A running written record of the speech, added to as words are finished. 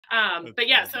That's But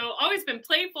yeah, funny. so always been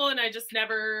playful, and I just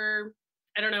never,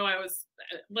 I don't know,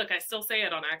 look, I still say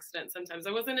it on accident sometimes.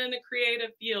 I wasn't in a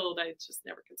creative field. I just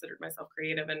never considered myself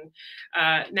creative. And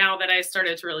now that I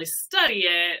started to really study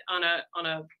it on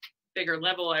a bigger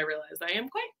level, I realized I am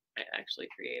quite actually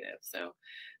creative. So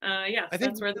yeah, I so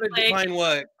think that's we where the gotta play. define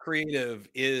what creative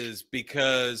is,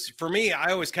 because for me,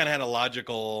 I always kind of had a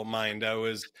logical mind.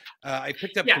 I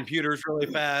picked up Yeah, computers really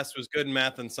fast, was good in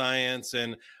math and science,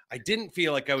 and I didn't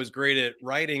feel like I was great at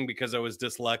writing because I was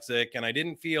dyslexic, and I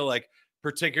didn't feel like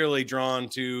particularly drawn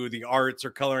to the arts or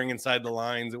coloring inside the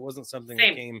lines. It wasn't something that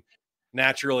same, came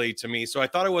naturally to me. So I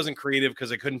thought I wasn't creative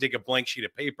because I couldn't take a blank sheet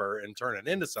of paper and turn it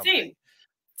into something. same,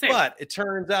 same. But it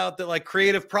turns out that like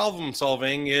creative problem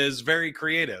solving is very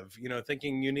creative,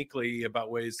 thinking uniquely about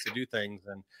ways to do things.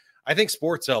 And I think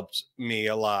sports helps me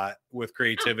a lot with Oh,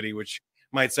 creativity, which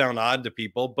might sound odd to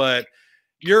people, but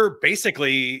you're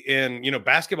basically in,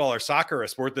 basketball or soccer, a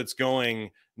sport that's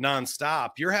going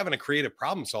nonstop. You're having a creative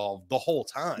problem solve the whole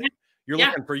yeah, time. You're yeah.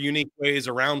 looking for unique ways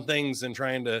around things and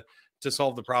trying to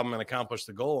solve the problem and accomplish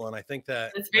the goal. And I think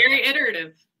that It's that very helps.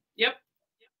 iterative. Yep.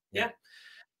 Yeah.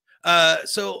 Yeah.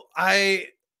 So I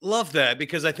love that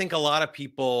because I think a lot of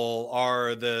people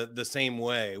are the same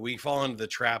way. We fall into the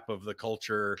trap of the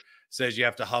culture says you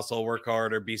have to hustle, work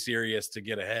hard, or be serious to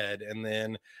get ahead, and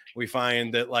then we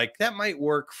find that like that might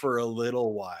work for a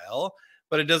little while,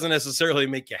 but it doesn't necessarily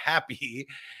make you happy,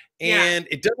 Yeah. and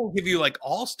it doesn't give you like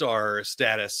all-star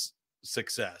status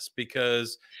success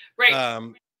because Right.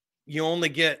 um, you only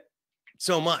get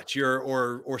so much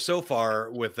or so far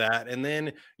with that, and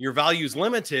then your value's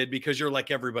limited because you're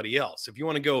like everybody else. If you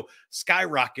want to go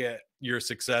skyrocket your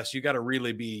success, you got to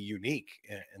really be unique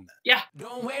in that. Yeah.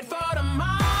 Don't wait for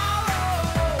tomorrow.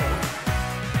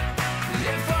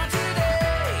 Live for